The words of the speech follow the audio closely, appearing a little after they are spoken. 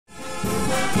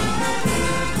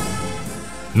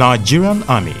Nigerian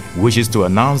Army wishes to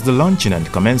announce the launching and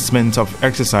commencement of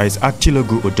exercise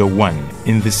Achilogu Odo 1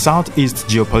 in the southeast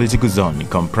geopolitical zone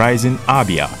comprising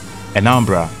Abia,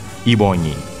 Anambra,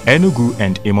 Ebonyi, Enugu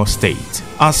and Imo State.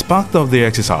 As part of the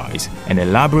exercise, an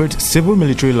elaborate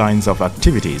civil-military lines of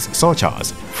activities such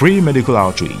as free medical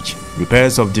outreach,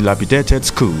 repairs of dilapidated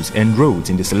schools and roads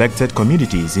in the selected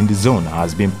communities in the zone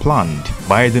has been planned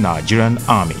by the Nigerian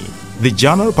Army. The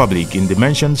general public in the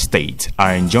mentioned state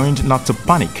are enjoined not to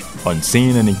panic on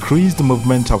seeing an increased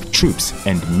movement of troops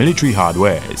and military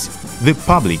hardwares. The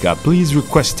public are please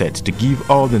requested to give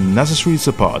all the necessary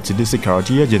support to the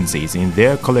security agencies in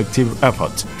their collective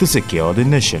effort to secure the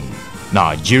nation.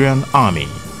 Nigerian Army,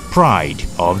 pride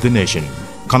of the nation.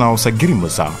 Colonel Sagiri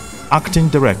Musa, Acting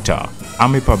Director,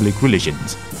 Army Public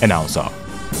Relations, Announcer.